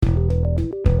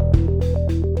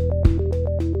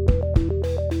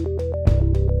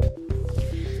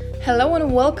Hello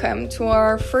and welcome to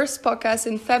our first podcast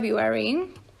in February.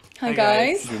 Hi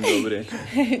guys. Dzień dobry.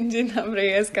 Dzień dobry,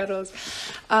 yes, Carlos.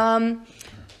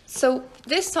 So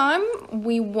this time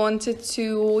we wanted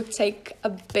to take a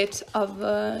bit of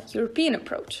a European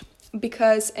approach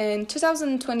because in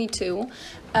 2022,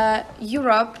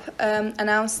 Europe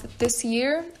announced that this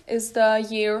year is the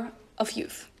year of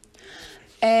youth.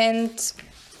 And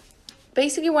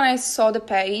basically when I saw the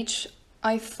page,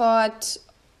 I thought,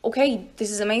 okay,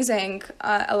 this is amazing,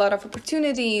 a lot of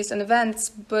opportunities and events,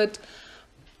 but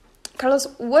Carlos,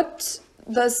 what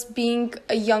does being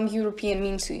a young European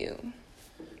mean to you?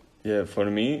 Yeah, for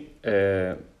me,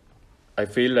 I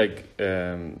feel like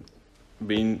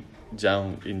being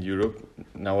young in Europe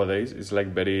nowadays is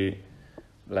like the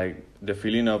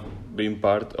feeling of being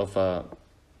part of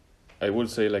I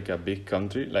would say like a big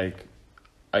country. Like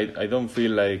I don't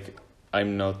feel like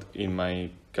I'm not in my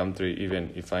country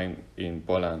even if I'm in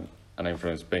Poland and I'm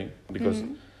from Spain, because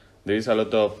there is a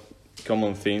lot of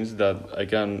common things that I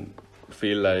can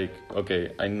feel like,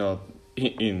 okay, I'm not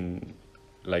in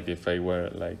like if I were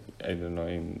like, I don't know,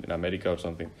 in America or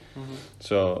something.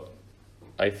 So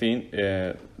I think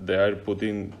they are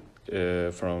putting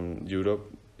from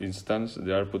Europe instance,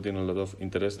 they are putting a lot of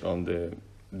interest on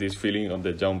this feeling of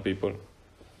the young people.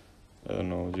 I don't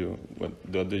know,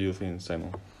 what do you think,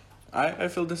 Simon? I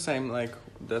feel the same, like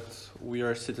that we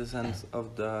are citizens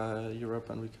of the Europe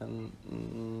and we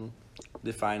can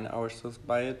define ourselves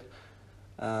by it.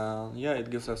 It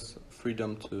gives us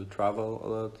freedom to travel a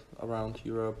lot around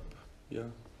Europe.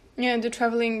 Yeah, the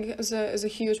traveling is a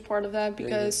huge part of that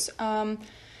because I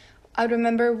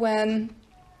remember when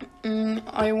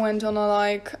I went on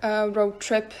a road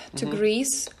trip to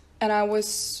Greece, and I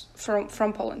was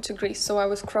from Poland to Greece, so I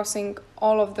was crossing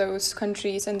all of those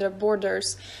countries and their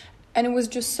borders. And it was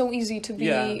just so easy to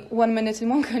be 1 minute in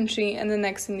one country and the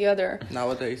next in the other.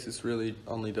 Nowadays, it's really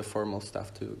only the formal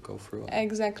stuff to go through.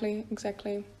 Exactly.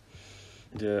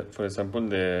 Yeah, for example,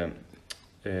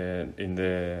 in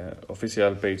the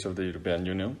official page of the European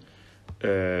Union,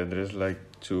 there's like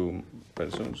two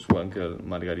persons, one called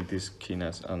Margaritis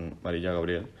Kinas and Maria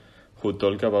Gabriel, who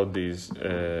talk about this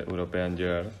European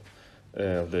year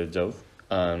of the youth,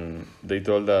 and they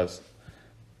told us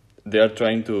they are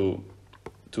trying to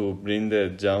bring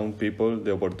the young people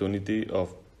the opportunity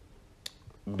of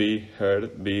be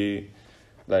heard,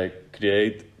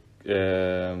 create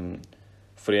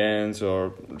friends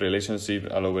or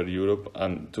relationship all over Europe,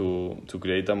 and to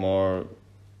create a more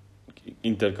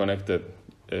interconnected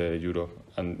Europe.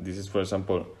 And this is, for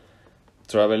example,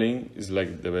 traveling is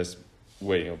like the best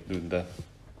way of doing that.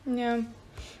 Yeah.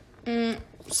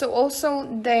 So also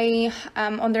they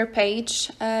on their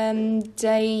page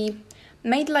they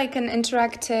made like an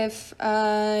interactive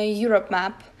Europe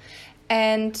map,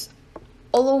 and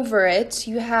all over it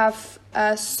you have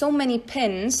so many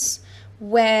pins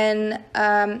when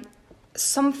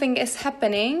something is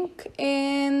happening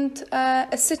in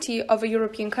a city of a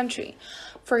European country.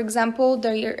 For example,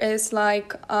 there is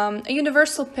like a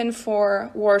universal pin for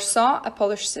Warsaw, a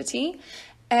Polish city,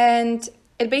 and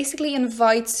it basically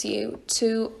invites you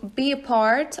to be a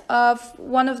part of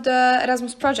one of the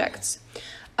Erasmus projects.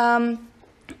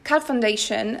 CAD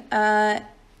Foundation,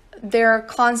 they're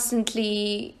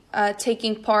constantly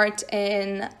taking part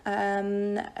in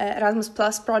Erasmus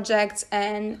Plus projects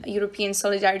and European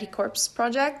Solidarity Corps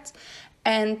projects,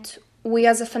 and we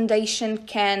as a foundation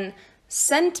can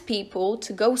send people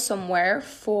to go somewhere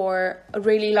for a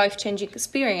really life-changing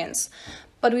experience.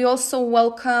 But we also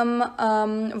welcome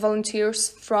volunteers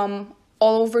from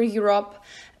all over Europe,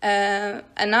 and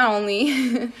not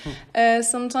only,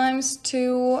 sometimes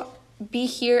to be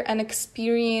here and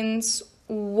experience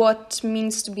what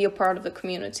means to be a part of the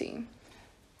community.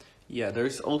 Yeah,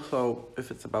 there's also, if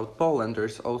it's about Poland,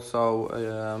 there's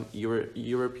also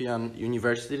European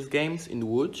Universities Games in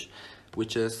Łódź,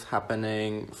 which is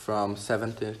happening from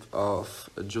 17th of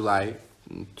July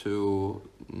to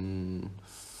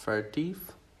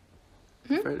 30th.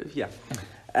 30th, yeah.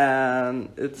 And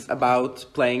it's about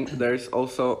playing. There's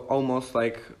also almost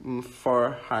like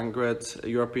 400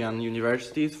 European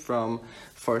universities from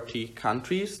 40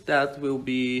 countries that will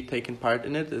be taking part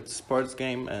in it. It's a sports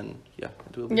game, and it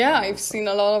will be. Yeah, I've seen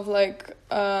a lot of like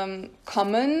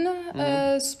common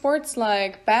sports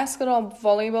like basketball,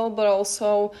 volleyball, but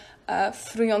also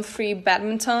 3-on-3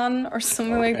 badminton or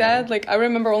something like that. Like I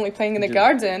remember only playing in the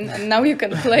garden, and now you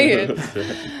can play it.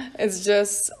 It's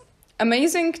just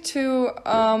amazing to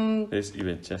There's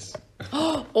even chess.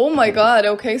 Oh my god,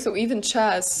 okay, so even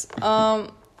chess.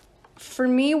 For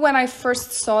me, when I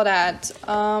first saw that,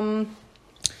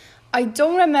 I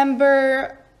don't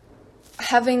remember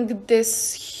having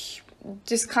this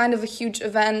this kind of a huge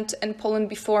event in Poland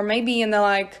before, maybe in the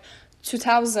like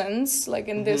 2000s, like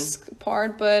in this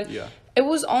part, but it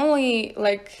was only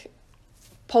like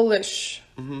Polish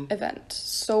event.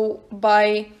 So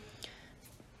by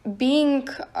being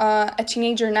a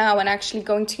teenager now and actually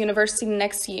going to university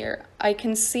next year, I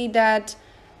can see that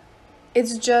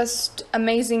it's just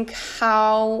amazing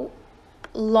how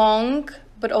long,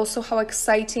 but also how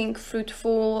exciting,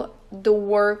 fruitful the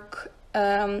work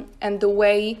and the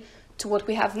way to what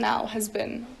we have now has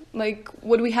been. Like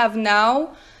what we have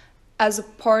now as a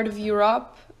part of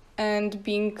Europe and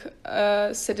being a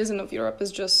citizen of Europe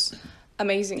is just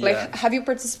amazing. Yeah. Like, have you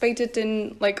participated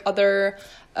in like other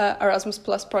Erasmus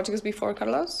Plus projects before,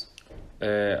 Carlos?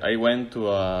 I went to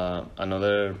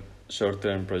another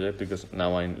short-term project because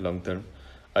now I'm long-term.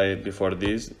 Before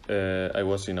this, I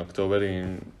was in October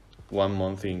in 1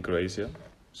 month in Croatia.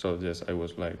 So yes, I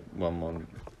was like 1 month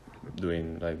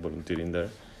doing like volunteering there.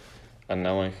 And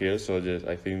now I'm here, so yes,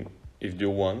 I think if you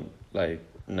want, like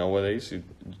nowadays, if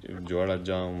you are a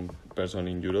young person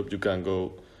in Europe, you can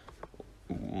go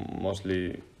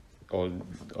mostly all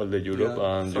the Europe,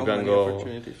 and so you can many go.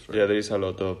 opportunities, right? Yeah, there is a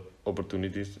lot of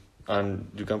opportunities, and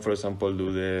you can, for example,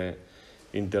 do the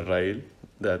Interrail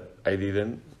that I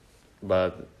didn't,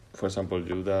 but for example,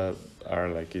 you that are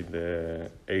like in the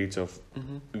age of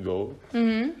go,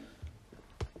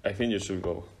 I think you should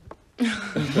go.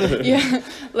 Yeah,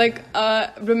 like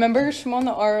remember Shimon,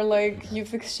 our like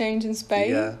youth exchange in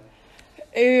Spain? Yeah,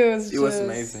 It was it was just-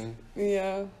 amazing.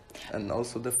 Yeah. And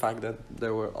also the fact that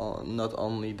there were not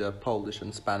only the Polish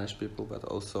and Spanish people, but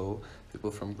also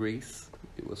people from Greece.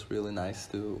 It was really nice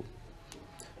to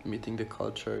meeting the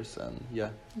cultures, and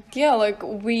Yeah, like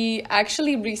we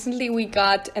actually recently we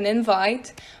got an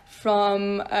invite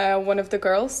from one of the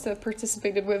girls that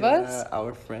participated with us.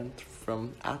 our friend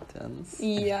from Athens.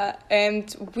 Yeah,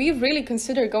 and we really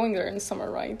consider going there in the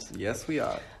summer, right? Yes, we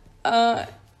are.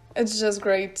 It's just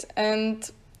great.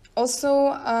 And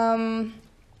also,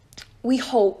 we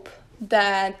hope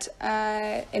that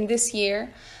in this year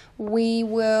we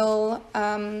will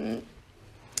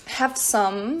have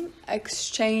some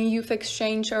youth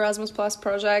exchange Erasmus Plus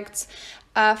projects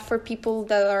for people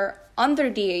that are under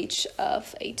the age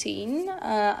of 18.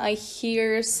 I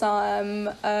hear some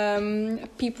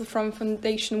people from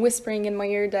Foundation whispering in my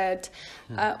ear that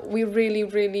we really,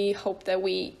 really hope that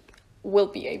we will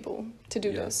be able to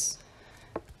do this.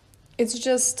 It's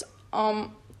just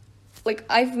like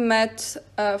I've met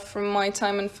from my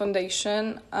time in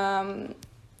Foundation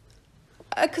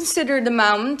a considered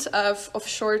amount of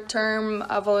short-term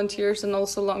volunteers and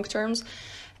also long-terms,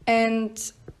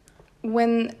 and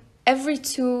when every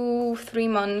 2-3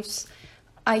 months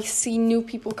I see new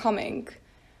people coming,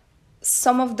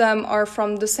 some of them are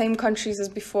from the same countries as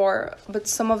before, but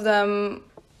some of them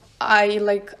I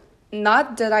like,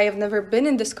 not that I have never been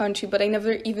in this country, but I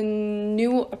never even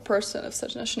knew a person of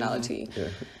such nationality. Yeah.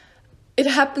 It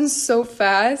happens so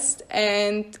fast,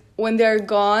 and when they're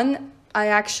gone, I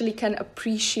actually can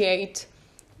appreciate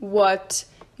what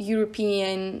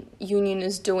European Union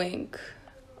is doing,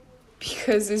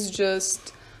 because it's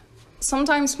just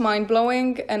sometimes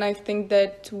mind-blowing, and I think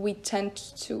that we tend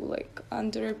to like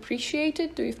underappreciate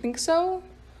it. Do you think so?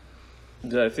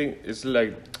 Yeah, I think it's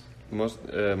like most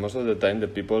of the time the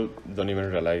people don't even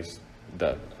realize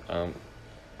that.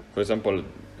 For example,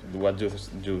 what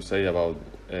you say about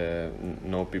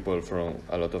know people from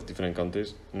a lot of different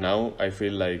countries. Now I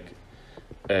feel like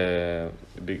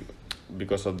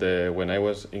because of when I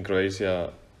was in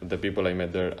Croatia, the people I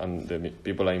met there and the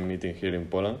people I'm meeting here in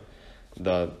Poland,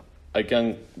 that I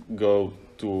can go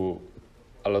to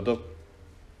a lot of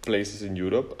places in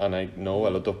Europe and I know a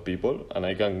lot of people and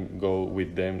I can go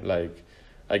with them. Like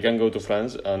I can go to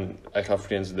France and I have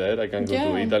friends there. I can go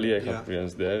to Italy. I have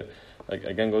friends there. Like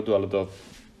I can go to a lot of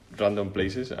random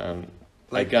places and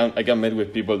Like, I can meet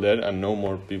with people there and know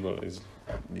more people. It's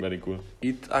very cool.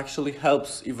 it actually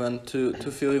helps even to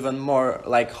feel even more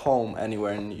like home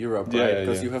anywhere in Europe, Yeah, right? yeah,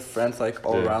 Because yeah. you have friends like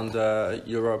all Yeah. around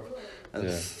Europe, and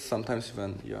Yeah. sometimes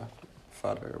even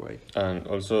farther away. And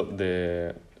also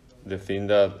the thing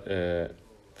that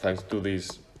thanks to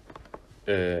this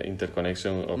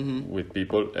interconnection with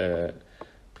people,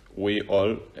 we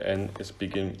all end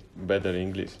speaking better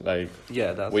English. Like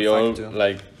Yeah, that's we a all fact too.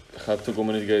 like have to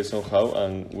communicate somehow,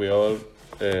 and we all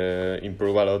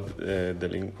improve a lot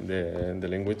the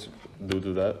language due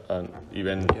to that, and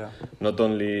even not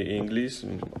only English,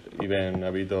 even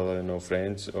a bit of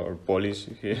French or Polish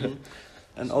here.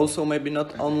 And also maybe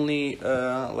not only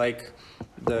like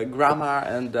the grammar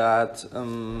and that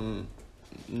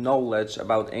knowledge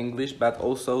about English, but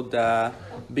also the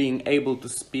being able to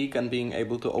speak and being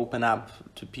able to open up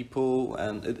to people,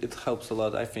 and it helps a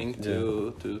lot, I think,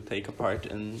 to take a part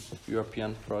in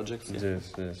European projects.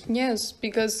 Yes,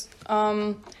 because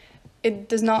it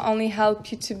does not only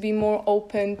help you to be more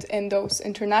open in those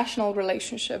international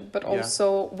relationships, but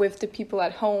also with the people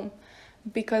at home.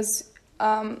 Because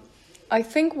I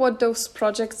think what those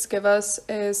projects give us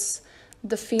is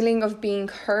the feeling of being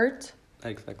heard,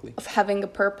 exactly, of having a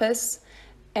purpose.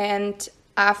 And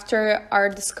after our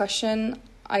discussion,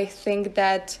 I think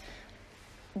that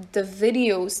the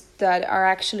videos that are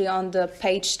actually on the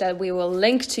page that we will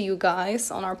link to you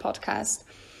guys on our podcast,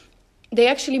 they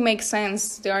actually make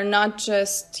sense. They are not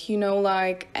just,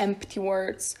 like empty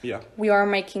words. Yeah. We are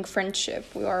making friendship.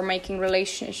 We are making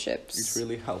relationships. It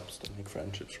really helps to make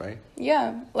friendships, right?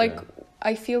 Yeah.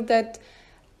 I feel that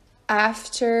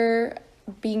after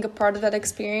being a part of that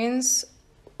experience,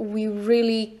 we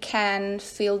really can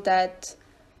feel that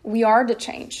we are the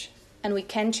change and we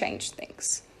can change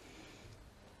things.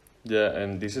 Yeah,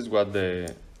 and this is what they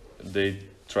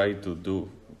try to do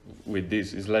with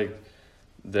this. It's like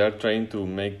they are trying to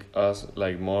make us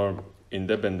like more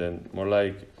independent, more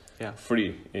like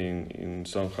free in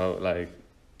somehow, like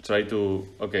try to,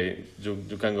 okay,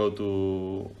 you can go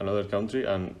to another country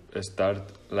and start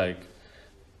like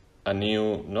a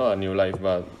new life,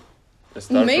 but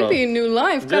start maybe from, a new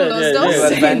life, Carlos, don't New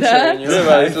say adventure that. in your but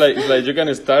life. it's like you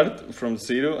can start from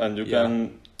zero and you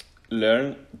can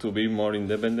learn to be more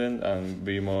independent and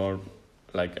be more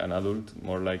like an adult,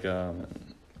 more like a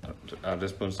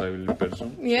responsible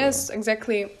person. Yes,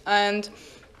 exactly. And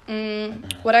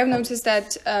what I've noticed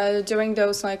that during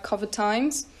those like COVID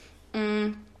times,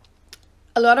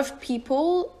 a lot of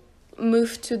people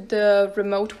moved to the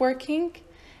remote working,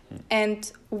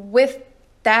 and with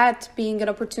that being an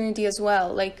opportunity as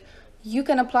well, like you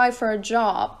can apply for a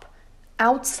job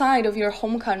outside of your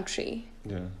home country.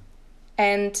 Yeah.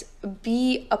 And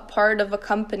be a part of a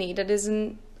company that is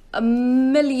a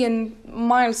million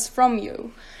miles from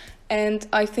you. And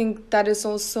I think that is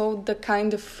also the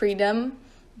kind of freedom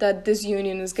that this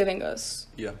union is giving us.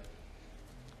 Yeah.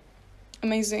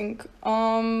 Amazing.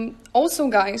 Also,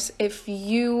 guys, if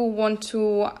you want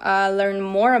to learn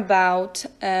more about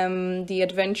the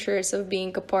adventures of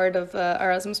being a part of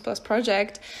Erasmus Plus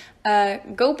project,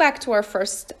 go back to our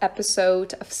first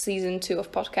episode of season 2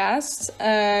 of podcasts.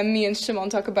 Me and Shimon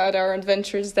talk about our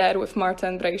adventures there with Marta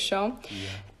and Breisho. Yeah.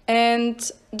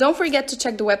 And don't forget to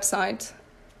check the website.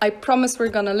 I promise we're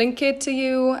gonna link it to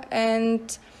you,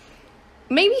 and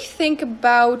maybe think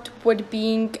about what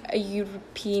being a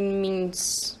European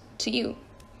means to you.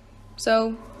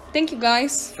 So, thank you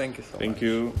guys. Thank you so much. Thank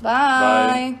you.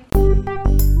 Bye. Bye.